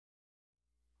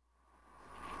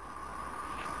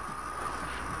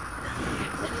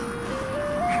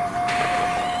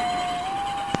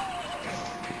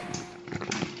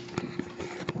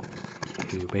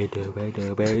Hi, how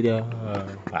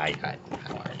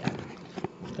are you?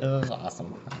 This is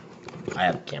awesome. I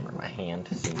have a camera in my hand.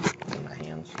 See, in my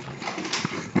hands.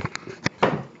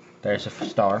 There's a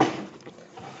star.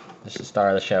 There's the star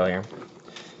of the show here.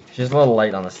 She's a little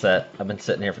late on the set. I've been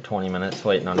sitting here for 20 minutes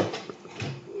waiting on her.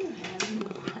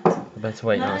 I've been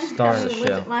waiting on the star of the show. Look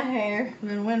at my hair. I've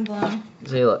been windblown.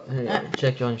 See, look. Here,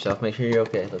 check on yourself. Make sure you're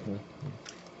okay. Look at me.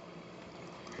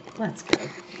 Let's go.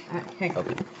 Alright, here. Okay.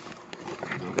 Okay.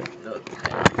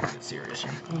 Get serious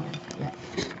here. Yeah.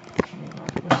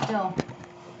 We're still.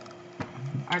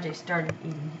 RJ started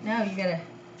eating. No, you gotta.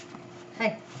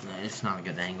 Hey. No, it's not a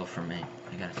good angle for me.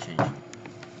 I gotta change it.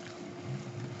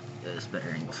 It's a better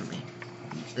angle for me.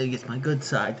 It gets my good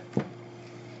side. Yeah.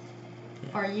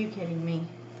 Are you kidding me?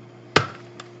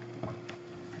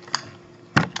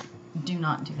 Do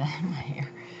not do that in my hair.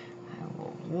 I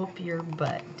will whoop your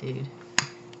butt, dude.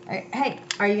 Hey,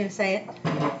 are you gonna say it?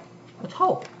 With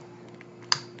hope.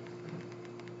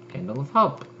 Candle of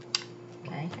hope.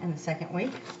 Okay, and the second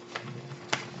week?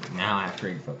 Now I have to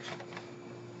read, folks.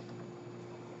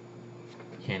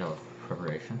 Candle of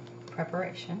preparation.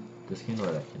 Preparation. This candle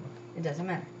or that candle? It doesn't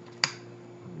matter.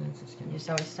 And then it's this You candle. just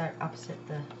always start opposite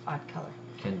the odd color.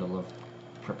 Candle of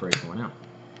preparation went out.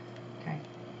 Okay.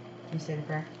 You say the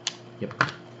prayer? Yep.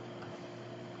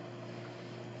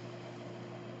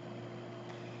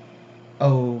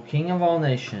 O King of all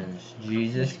nations,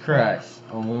 Jesus Christ,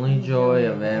 only joy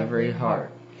of every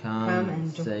heart, come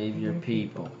and save your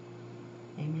people.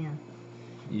 Amen.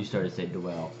 You started saying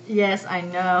dwell. Yes, I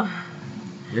know.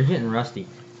 You're getting rusty.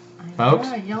 I Folks?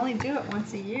 know. You only do it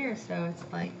once a year, so it's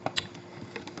like.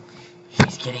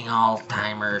 She's getting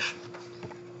Alzheimer's.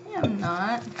 Yeah, I'm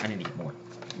not. I need to get more.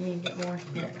 You need to get more.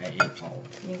 Yeah, I ate all.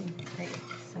 You can take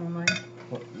some of mine.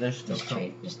 Well, there's still Just some.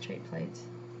 trade plates.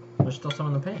 There's still some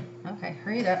in the pan. Okay,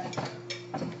 hurry it up.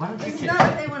 Why don't This you is not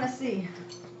what they want to see.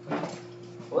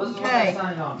 Well, this is what Okay. I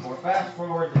signed on for. Fast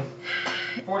forward to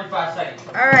 45 seconds.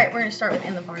 All right, we're gonna start with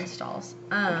in the barn stalls.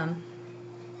 All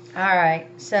right.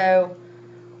 So,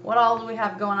 what all do we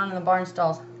have going on in the barn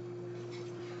stalls?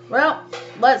 Well,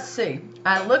 let's see.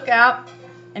 I look out,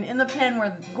 and in the pen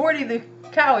where Gordy the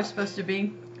cow is supposed to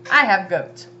be, I have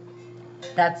goats.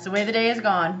 That's the way the day has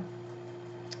gone.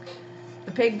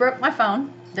 The pig broke my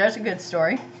phone. There's a good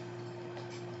story.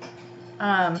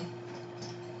 I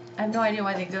have no idea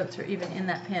why the goats are even in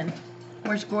that pen.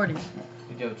 Where's Gordy?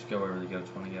 The goats go wherever the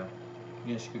goats want to go.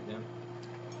 You gonna scoot down?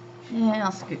 Yeah,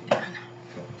 I'll scoot down.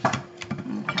 Cool.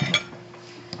 Okay.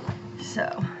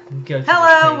 So, Goats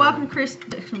hello, welcome to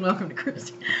Christy. Welcome to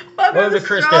Christy. Welcome to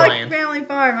Christy Strong Land. Family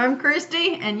Farm. I'm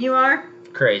Christy, and you are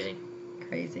Crazy.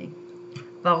 crazy.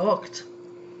 Verrückt.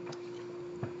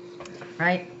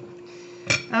 Right?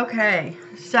 Okay.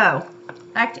 So,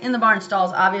 back to in the barn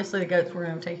stalls. Obviously, the goats. We're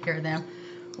going to take care of them.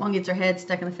 One gets her head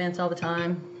stuck in the fence all the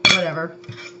time. Whatever.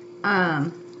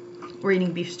 We're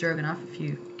eating beef stroganoff if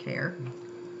you care.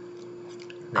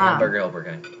 The hamburger helper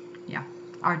guy. Yeah.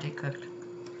 RJ cooked.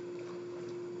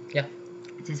 Yeah.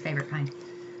 It's his favorite kind.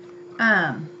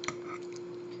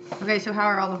 Okay, so how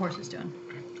are all the horses doing?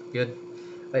 Good.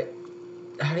 Wait,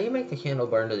 how do you make the candle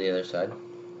burn to the other side?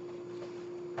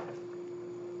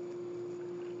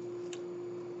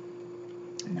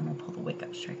 And then we'll pull the wick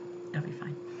up straight. It'll be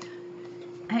fine.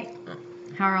 Hey,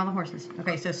 how are all the horses?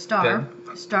 Okay, so Star.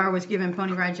 Good. Star was given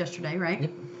pony rides yesterday, right?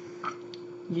 Yep.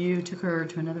 You took her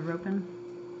to another roping,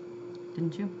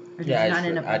 didn't you? Or did Yeah, you not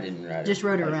end up? I didn't ride her. Just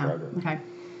rode her I around. rode her. Okay.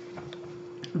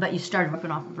 But you started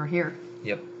roping off of her here.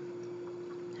 Yep.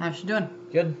 How's she doing?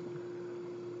 Good.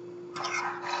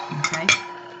 Okay.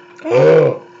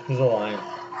 Oh, who's a lion?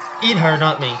 Eat her,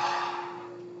 not me.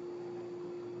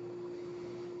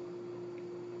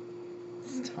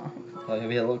 Stop. Oh, you'll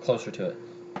be a little closer to it.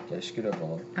 Okay, scoot over a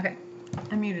little. Okay.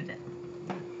 I muted it.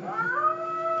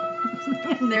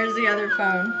 There's the other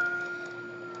phone.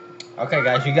 Okay,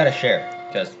 guys, you gotta share,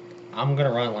 because I'm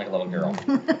gonna run like a little girl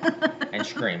and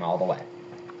scream all the way.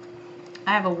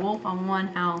 I have a wolf on one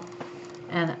howl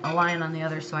and a lion on the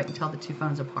other, so I can tell the two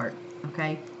phones apart.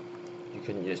 Okay? You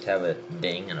couldn't just have a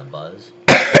ding and a buzz?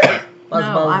 No, Buzz,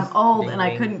 I'm old ding, and I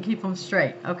ding. couldn't keep them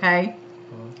straight. Okay?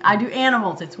 I do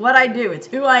animals. It's what I do. It's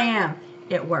who I am.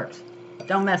 It works.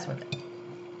 Don't mess with it.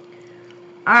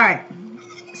 All right.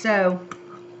 So,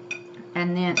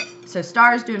 and then, so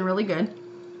Star's doing really good.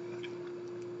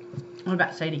 What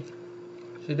about Sadie?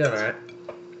 She's doing alright.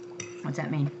 What's that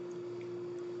mean?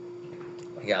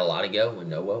 We got a lot to go and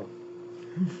no woe.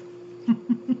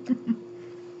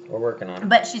 We're working on it.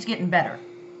 But she's getting better.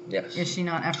 Yes. Is she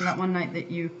not? After that one night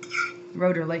that you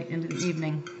rode her late into the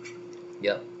evening.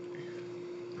 Yep.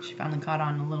 She finally caught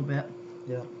on a little bit.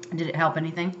 Yep. Did it help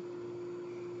anything?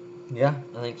 Yeah,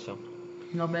 I think so.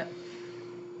 A little bit.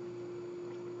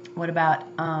 What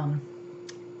about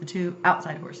the 2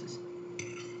 outside horses?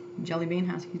 Jelly Bean,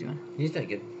 how's he doing? He's doing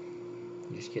good.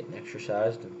 He's just getting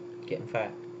exercised and getting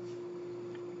fat.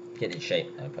 Getting in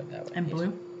shape, I put it that way. And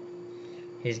Blue?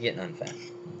 He's getting unfat.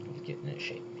 He's getting in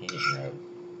shape. He's getting rode.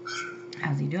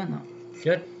 How's he doing though?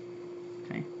 Good.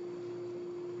 Okay.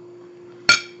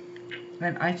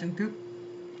 And Ice and Coop?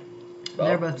 Well,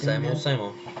 They're both doing same old, good. same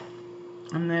old.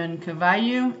 And then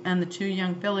Cavallo and the 2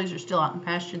 young fillies are still out in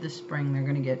pasture this spring. They're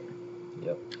going to get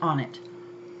on it.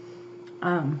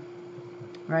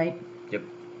 Right? Yep.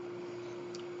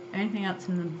 Anything else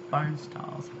in the barn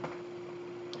stalls?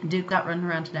 Duke got running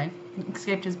around today.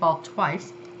 Escaped his ball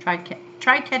twice. Tried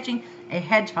catching a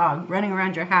hedgehog running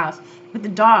around your house with the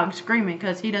dog screaming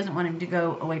because he doesn't want him to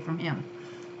go away from him.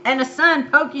 And a son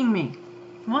poking me.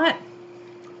 What?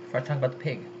 Before I talk about the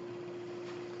pig.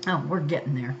 Oh, we're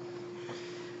getting there.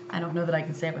 I don't know that I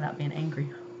can say it without being angry.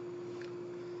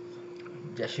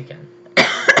 Yes, you can.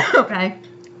 Okay.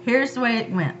 Here's the way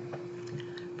it went.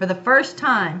 For the first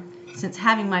time since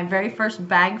having my very first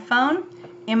bag phone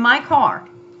in my car,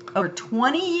 over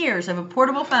 20 years of a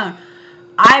portable phone,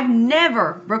 I've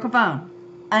never broke a phone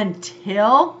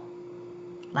until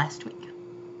last week.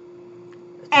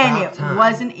 And it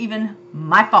wasn't even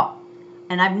my fault.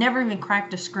 And I've never even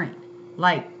cracked a screen.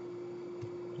 Like,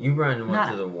 you ran and went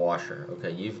through the washer.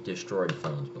 Okay, you've destroyed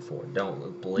phones before.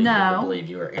 Don't believe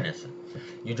you are innocent.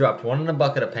 You dropped one in a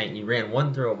bucket of paint. You ran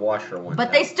one through a washer one time.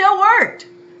 But they still worked.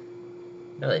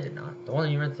 No, they did not. The one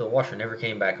that you ran through the washer never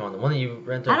came back on. The one that you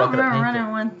ran through a I don't bucket of paint. remember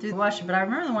running one through the washer, but I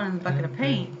remember the one in the bucket of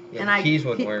paint. Yeah, And the keys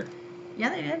wouldn't work. Yeah,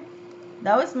 they did.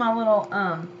 That was my little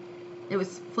It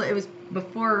was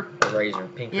before. A razor,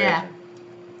 pink razor.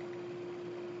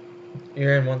 You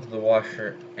ran one through the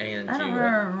washer and I don't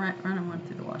remember running one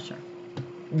through the washer.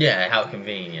 Yeah, how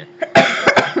convenient.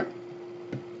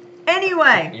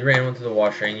 Anyway. You ran one through the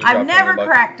washer and you I've never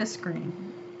cracked a screen.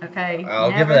 Okay?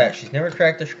 I'll give her that. She's never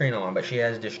cracked a screen on, but she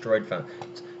has destroyed phones.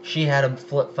 She had a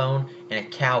flip phone and a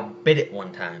cow bit it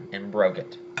one time and broke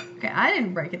it. Okay, I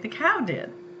didn't break it. The cow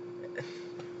did.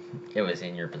 It was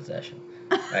in your possession.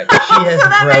 Right, so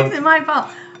that makes it my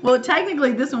fault. Well,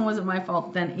 technically, this one wasn't my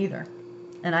fault then either.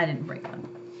 And I didn't break one.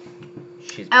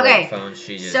 She's broke phones.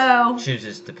 She just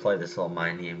chooses to play this little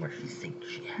mind game where she thinks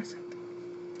she has it.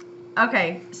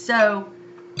 Okay, so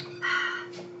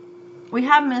we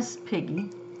have Miss Piggy,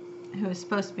 who is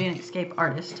supposed to be an escape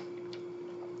artist.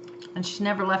 And she's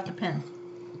never left the pen,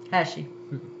 has she?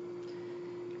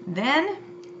 Then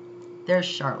there's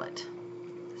Charlotte,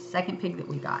 the second pig that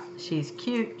we got. She's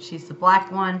cute. She's the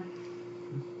black one.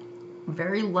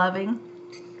 Very loving.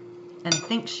 And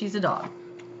thinks she's a dog.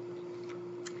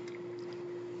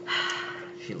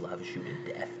 She loves you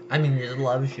to death. I mean, just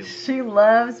loves you. She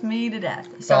loves me to death.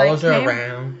 So follows her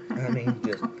around. I mean,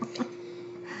 just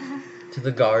to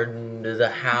the garden, to the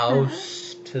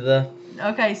house, to the...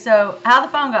 Okay, so how the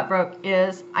phone got broke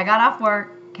is I got off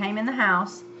work, came in the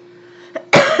house,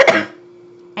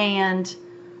 and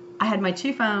I had my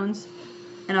 2 phones,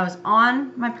 and I was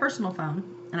on my personal phone,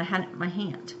 and I had it in my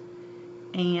hand.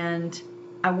 And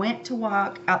I went to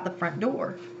walk out the front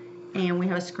door, and we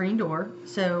have a screen door,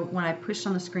 so when I pushed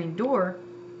on the screen door,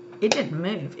 it didn't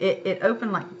move. It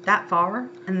opened like that far,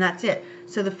 and that's it.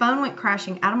 So the phone went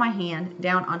crashing out of my hand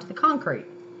down onto the concrete.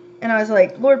 And I was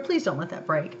like, Lord, please don't let that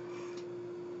break.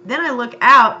 Then I look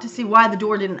out to see why the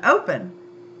door didn't open.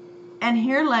 And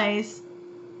here lays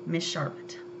Miss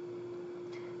Charlotte.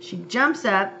 She jumps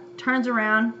up, turns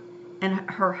around, and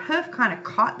her hoof kind of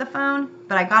caught the phone,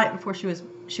 but I got it before she was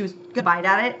going to bite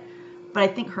at it. But I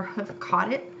think her hoof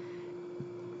caught it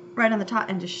right on the top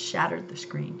and just shattered the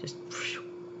screen. Just whew.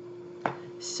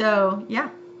 So, yeah,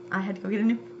 I had to go get a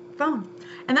new phone.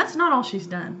 And that's not all she's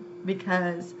done,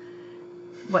 because,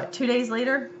 2 days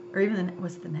later? Or even,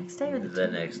 was it the next day? Or the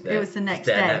next day. It was the next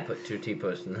day. Dad put 2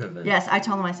 T-posts in the oven. Yes, I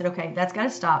told him, I said, okay, that's got to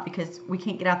stop because we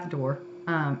can't get out the door.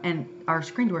 And our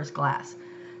screen door is glass.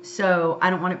 So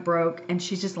I don't want it broke. And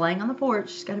she's just laying on the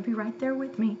porch. She's got to be right there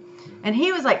with me. And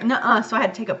he was like, nuh-uh. So I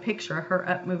had to take a picture of her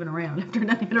up moving around after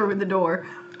I hit her with the door.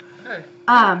 Hey.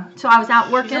 So I was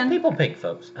out working. She's a people pig,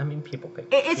 folks. I mean, people pig.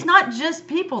 It's not just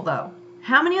people, though.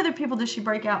 How many other people does she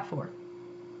break out for?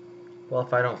 Well,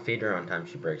 if I don't feed her on time,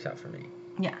 she breaks out for me.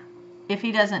 Yeah. If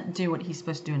he doesn't do what he's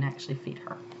supposed to do and actually feed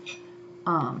her.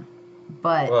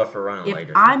 But well, if we're running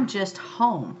later. I'm just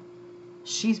home,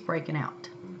 she's breaking out.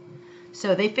 Mm-hmm.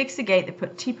 So they fixed the gate. They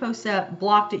put T-posts up,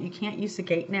 blocked it. You can't use the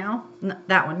gate now.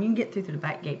 That one. You can get through the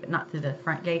back gate, but not through the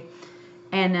front gate.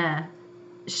 And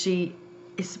she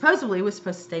supposedly was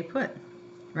supposed to stay put.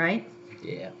 Right?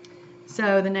 Yeah.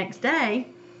 So the next day,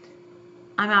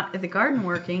 I'm out at the garden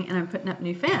working and I'm putting up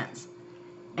new fence.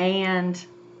 And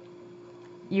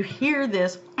you hear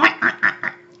this.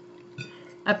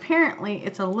 Apparently,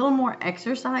 it's a little more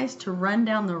exercise to run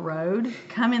down the road,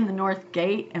 come in the north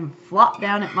gate, and flop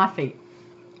down at my feet.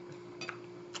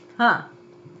 Huh.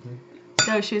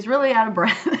 So she was really out of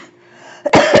breath.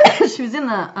 She was in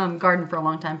the garden for a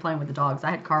long time playing with the dogs. I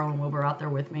had Carl and Wilbur out there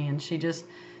with me, and she just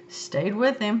stayed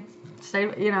with him.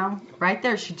 Stayed, right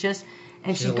there. She'd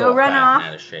go run off.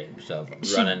 Out of shape, so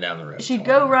running down the road. She'd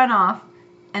go run off,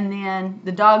 and then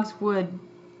the dogs would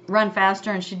run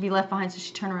faster, and she'd be left behind, so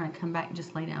she'd turn around and come back and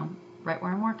just lay down right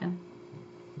where I'm working.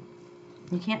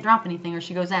 You can't drop anything, or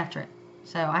she goes after it.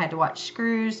 So I had to watch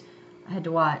screws. I had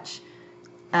to watch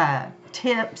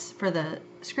tips for the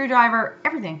screwdriver,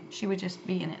 everything. She would just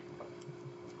be in it.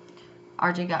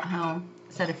 RJ got home,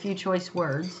 said a few choice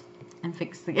words, and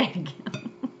fixed the gate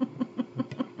again.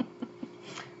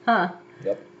 Huh?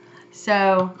 Yep.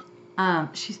 So,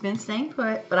 she's been staying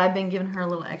put, but I've been giving her a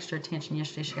little extra attention.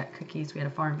 Yesterday she got cookies. We had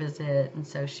a farm visit, and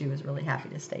so she was really happy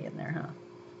to stay in there, huh?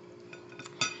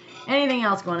 Anything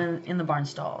else going on in the barn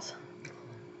stalls?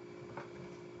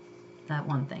 That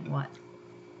one thing, what?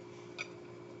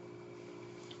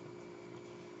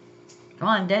 Come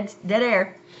on, dead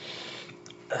air.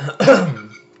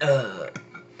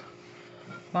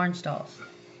 Barn stalls.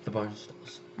 The barn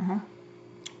stalls. Uh-huh.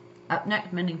 Up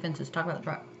next, mending fences. Talk about the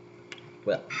truck.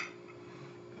 Well,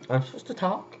 I'm supposed to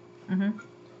talk. Mm-hmm.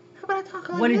 How about I talk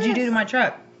like What did this? you do to my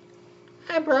truck?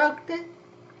 I broke it.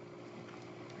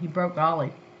 You broke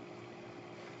Ollie.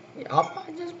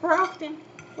 I just broke him.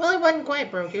 Well, he wasn't quite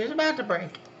broke. He was about to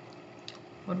break.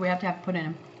 What do we have to put in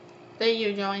him? The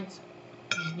U-joints.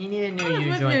 He needed new What is with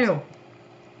U-joints. you?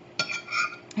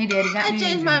 He did. He got I new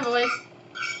changed U-joints. my voice.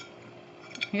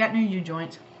 He got new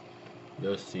U-joints.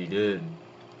 Yes, he did.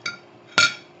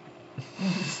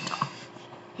 Stop.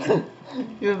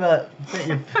 You're about to put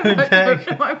your food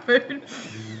back. My food.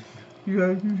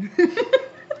 You're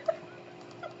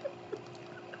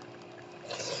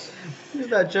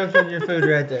about choking your food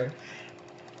right there.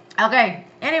 Okay.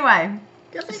 Anyway.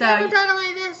 So you're talking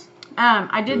like this.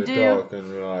 I did do.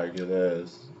 Talking like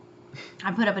this.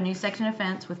 I put up a new section of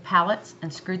fence with pallets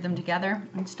and screwed them together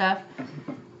and stuff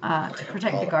to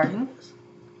protect the garden.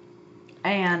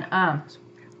 And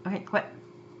okay, quit.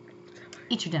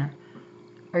 Eat your dinner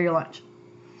or your lunch.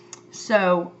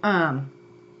 So I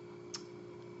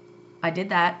did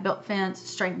that. Built fence,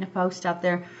 straightened a post out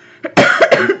there,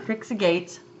 fixed the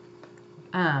gates,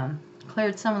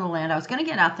 cleared some of the land. I was gonna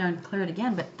get out there and clear it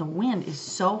again, but the wind is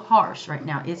so harsh right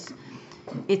now. It's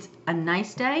a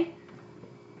nice day.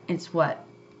 It's what,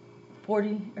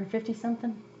 40 or 50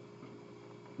 something?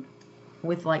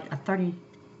 With like a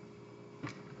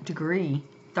 30-degree,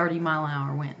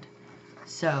 30-mile-an-hour wind.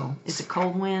 So it's a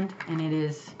cold wind, and it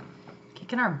is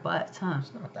kicking our butts, huh?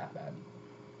 It's not that bad.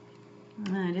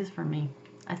 It is for me.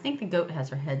 I think the goat has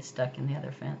her head stuck in the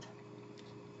other fence.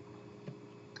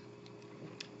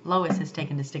 Lois has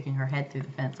taken to sticking her head through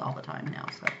the fence all the time now,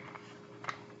 so.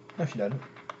 No, she doesn't.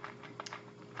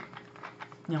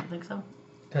 You don't think so?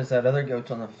 Because that other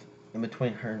goat's in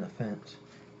between her and the fence,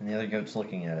 and the other goat's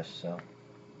looking at us. So.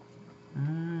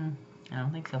 I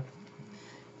don't think so.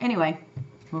 Anyway,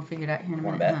 we'll figure it out here in a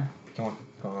minute. Bet. Huh? Come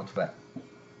on, let's bet.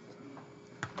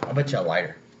 I'll bet you a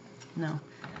lighter. No.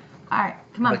 All right,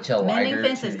 come on. Bet you a Mending lighter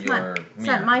fences. to Come on, your son.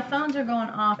 mirror. My phones are going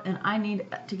off, and I need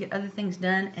to get other things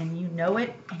done, and you know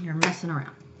it, and you're messing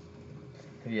around.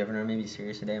 Have you ever known me to be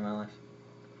serious a day in my life?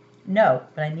 No,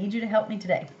 but I need you to help me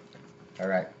today. All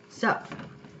right. So.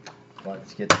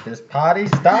 Let's get this party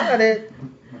started.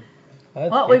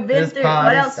 What we've been through.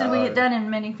 What else did we get done in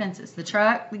mending fences? The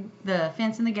truck, the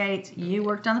fence and the gates. You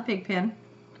worked on the pig pen.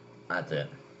 That's it.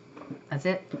 That's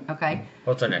it? Okay.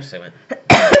 What's our next segment?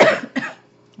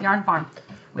 Yarn farm.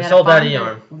 We sold out of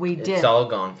yarn. We did. It's all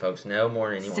gone, folks. No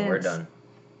more anymore. We're done.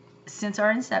 Since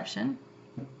our inception,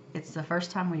 it's the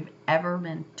first time we've ever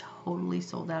been totally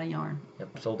sold out of yarn.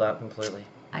 Yep, sold out completely.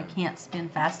 I can't spin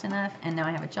fast enough, and now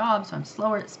I have a job, so I'm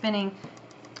slower at spinning.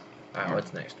 All right,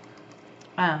 what's next?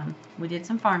 We did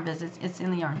some farm visits. It's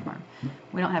in the yarn farm.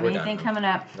 We don't have anything coming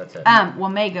up. That's it.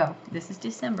 Wamego. This is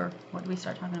December. What do we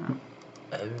start talking about?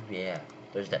 Oh, yeah.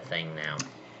 There's that thing now.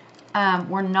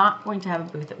 We're not going to have a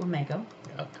booth at Wamego,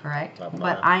 correct? Blah, blah.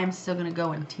 But I am still going to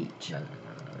go and teach. No.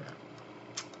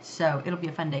 So it'll be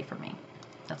a fun day for me.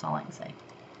 That's all I can say.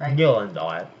 Right? You'll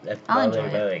enjoy it. That's I'll really,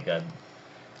 enjoy it. really good.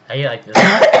 How you like this?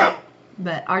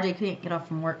 But RJ can't get off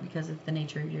from work because of the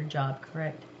nature of your job,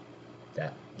 correct?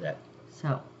 That.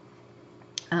 So,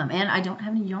 and I don't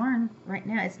have any yarn right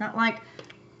now. It's not like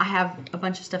I have a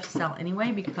bunch of stuff to sell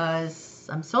anyway because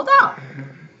I'm sold out.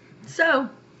 So.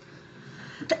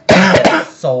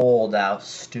 Sold out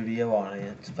studio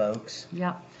audience, folks.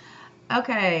 Yep.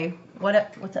 Okay.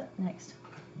 What's up next?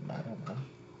 I don't know.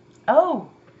 Oh.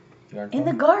 Garden In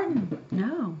the farm? garden.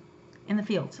 No. In the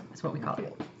fields. That's what we call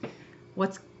it.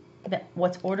 What's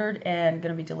ordered and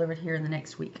going to be delivered here in the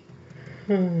next week?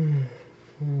 I don't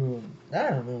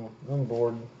know. I'm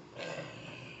bored.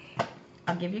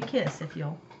 I'll give you a kiss if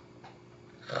you'll.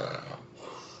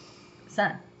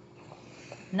 Son.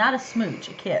 Not a smooch,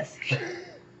 a kiss.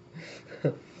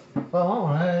 Well, hold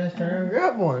on. I just turned and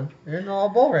grabbed one. There's a little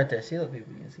bowl right there. See, look,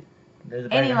 people, you can see. There's a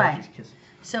bag of Anyway. Hershey's Kisses.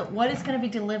 So what is going to be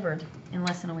delivered in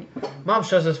less than a week? Mom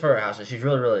shows us for her house, and she's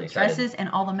really, really excited. Dresses and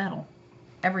all the metal.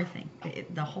 Everything.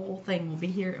 The whole thing will be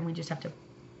here, and we just have to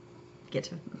get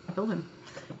to building.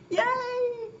 Yay!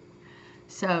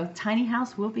 So, tiny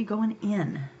house will be going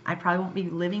in. I probably won't be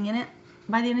living in it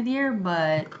by the end of the year,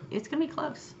 but it's going to be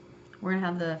close. We're going to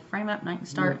have the frame up night and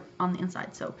start on the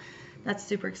inside, so that's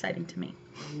super exciting to me.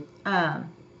 All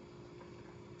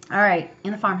right,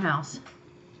 in the farmhouse.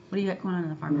 What do you got going on in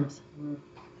the farmhouse?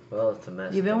 Well, it's a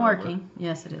mess. You've been working.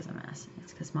 Yes, it is a mess.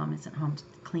 It's because Mom isn't home to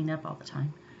clean up all the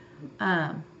time.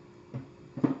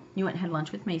 You went and had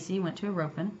lunch with Macy. You went to a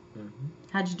roping. Mm-hmm.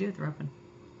 How'd you do with the roping?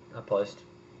 I placed.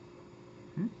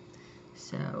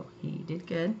 So he did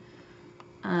good.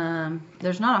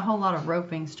 There's not a whole lot of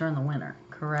ropings during the winter,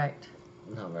 correct?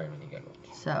 Not very many good ones.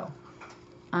 So,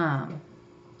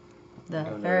 the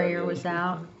farrier was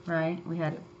out, right? We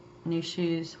had new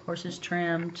shoes, horses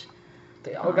trimmed.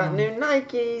 They all got new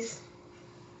Nikes.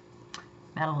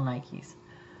 Metal Nikes.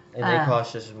 And they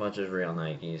cost just as much as real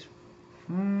Nikes.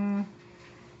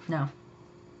 No.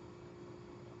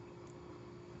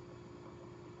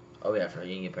 Oh yeah,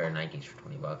 you can get a pair of Nikes for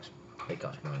 $20. They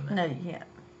cost more than that. No, you can't.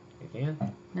 You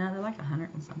can? No, they're like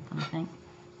 100 and something, I think.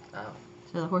 Oh.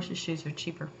 So the horses' shoes are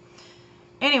cheaper.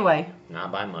 Anyway.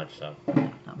 Not by much, though.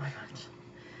 Not by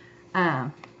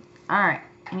much. All right.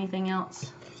 Anything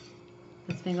else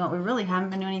that's been going? We really haven't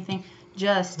been doing anything.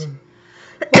 Just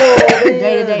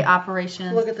day-to-day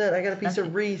operations. Look at that. I got a piece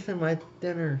of wreath in my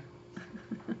dinner.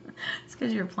 It's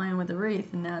because you were playing with the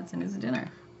wreath and now it's in his dinner.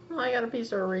 Oh, I got a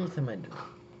piece of wreath in my dinner.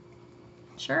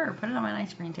 Sure. Put it on my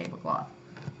nice green tablecloth.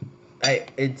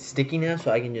 It's sticky now,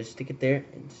 so I can just stick it there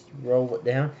and just roll it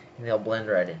down, and it'll blend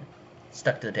right in.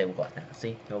 Stuck to the tablecloth now.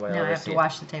 See? Nobody Now I will have see to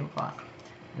wash the tablecloth.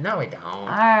 No, we don't. All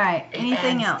right.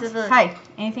 Anything else? Hey,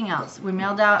 anything else? We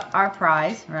mailed out our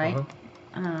prize, right?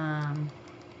 We'll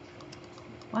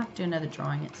have to do another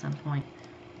drawing at some point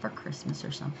for Christmas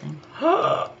or something.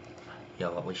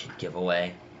 Yo, what we should give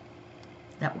away?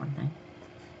 That one thing.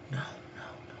 No.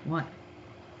 What?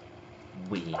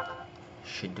 We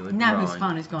should do a now drawing. whose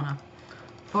phone is going off?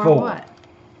 For what?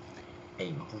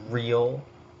 A real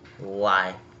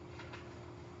life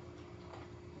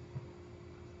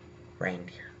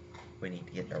reindeer. We need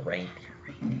to get a reindeer.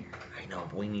 I know,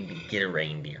 but we need to get a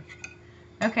reindeer.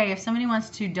 Okay, if somebody wants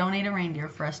to donate a reindeer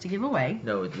for us to give away.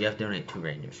 No, you have to donate 2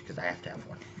 reindeers because I have to have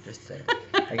one. Just say it.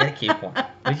 I gotta keep one.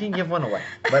 We can give one away,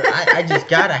 but I just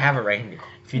gotta have a reindeer.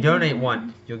 If you donate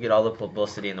one, you'll get all the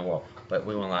publicity in the world. But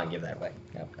we will not give that away.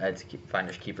 No, that's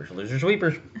finders keepers, losers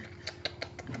sweepers.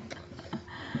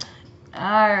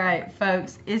 All right,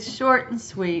 folks. It's short and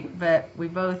sweet, but we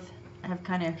both have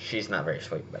kind of. She's not very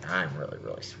sweet, but I'm really,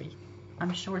 really sweet.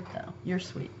 I'm short though. You're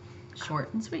sweet.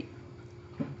 Short and sweet.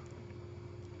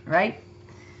 Right?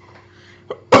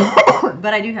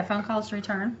 But I do have phone calls to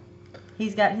return.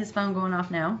 He's got his phone going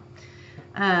off now.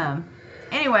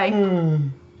 Anyway.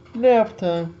 Nap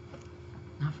time.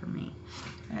 Not for me.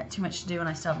 I got too much to do and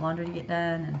I still have laundry to get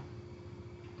done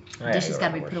and dishes got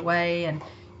to be put away and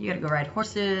you got to go ride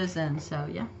horses and so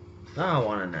yeah. I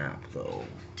want a nap though.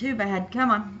 Too bad. Come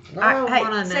on.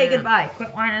 Hey, say goodbye.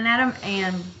 Quit whining at him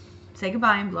and say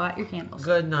goodbye and blow out your candles.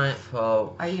 Good night,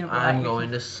 folks. Are you gonna blow I'm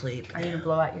going to sleep. Are you gonna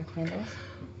blow out your candles?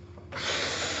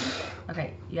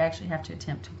 Okay, you actually have to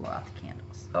attempt to blow out the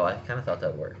candles. Oh, I kind of thought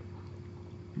that worked.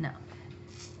 No.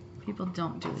 People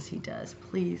don't do as he does.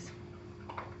 Please.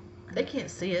 They can't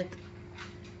see it.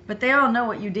 But they all know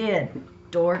what you did,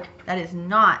 dork. That is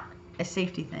not a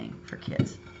safety thing for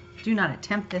kids. Do not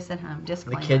attempt this at home.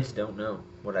 Disclaimer. The kids don't know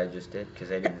what I just did because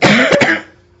they didn't see it.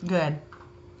 Good.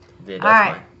 All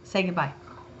right. Fine. Say goodbye.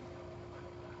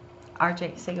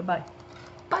 RJ, say goodbye.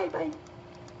 Bye.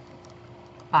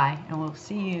 Bye, and we'll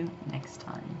see you next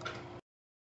time.